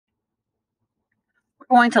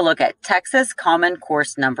Going to look at Texas Common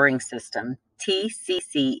Course Numbering System,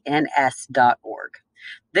 tccns.org.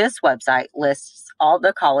 This website lists all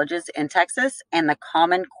the colleges in Texas and the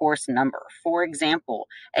common course number. For example,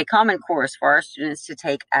 a common course for our students to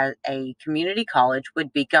take at a community college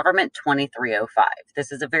would be Government 2305.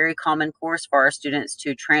 This is a very common course for our students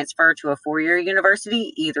to transfer to a four-year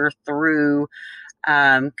university, either through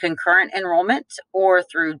concurrent enrollment or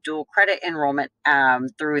through dual credit enrollment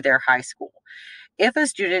through their high school. If a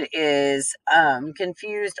student is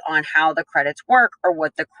confused on how the credits work or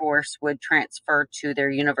what the course would transfer to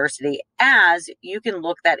their university as, you can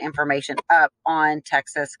look that information up on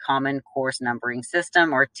Texas Common Course Numbering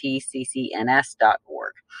System, or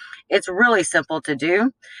tccns.org. It's really simple to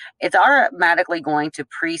do. It's automatically going to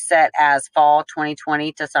preset as fall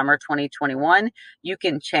 2020 to summer 2021. You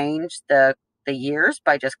can change the years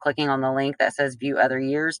by just clicking on the link that says view other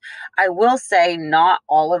years. I will say not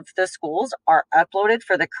all of the schools are uploaded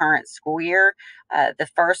for the current school year. The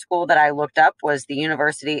first school that I looked up was the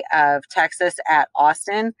University of Texas at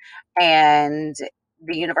Austin, and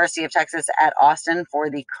the University of Texas at Austin for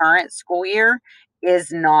the current school year is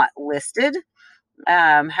not listed.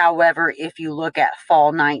 However, if you look at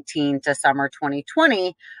fall 19 to summer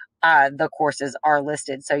 2020, the courses are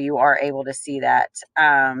listed, so you are able to see that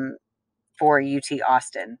for UT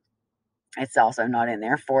Austin. It's also not in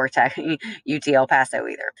there for UT El Paso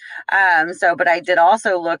either. But I did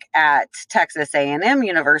also look at Texas A&M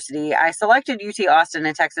University. I selected UT Austin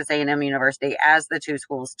and Texas A&M University as the two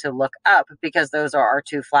schools to look up because those are our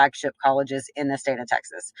two flagship colleges in the state of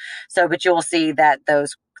Texas. But you'll see that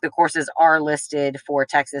the courses are listed for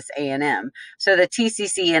Texas A&M. So the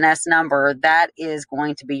TCCNS number, that is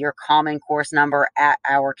going to be your common course number at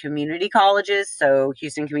our community colleges. So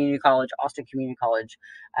Houston Community College, Austin Community College,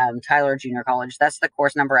 Tyler Junior College. That's the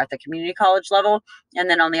course number at the community college level. And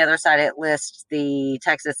then on the other side, it lists the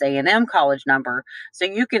Texas A&M college number. So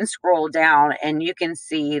you can scroll down and you can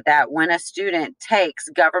see that when a student takes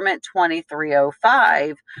Government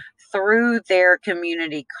 2305 through their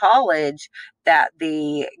community college, that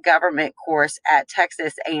the government course at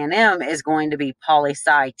Texas A&M is going to be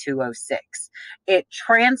Poli-Sci 206. It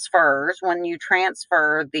transfers, when you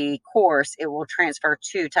transfer the course, it will transfer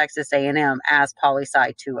to Texas A&M as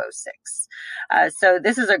Poli-Sci 206. So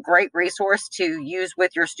this is a great resource to use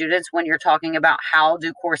with your students when you're talking about how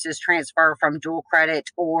do courses transfer from dual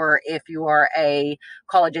credit, or if you are a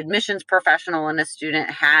college admissions professional and a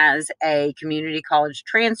student has a community college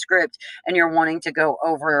transcript and you're wanting to go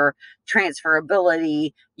over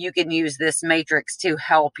transferability, you can use this matrix to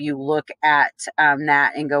help you look at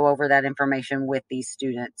that and go over that information with these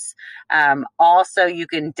students. Also, you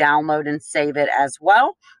can download and save it as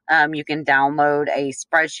well. You can download a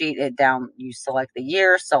spreadsheet. You select the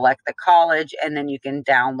year, select the college, and then you can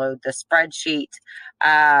download the spreadsheet,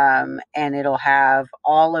 and it'll have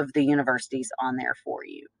all of the universities on there for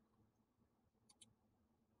you.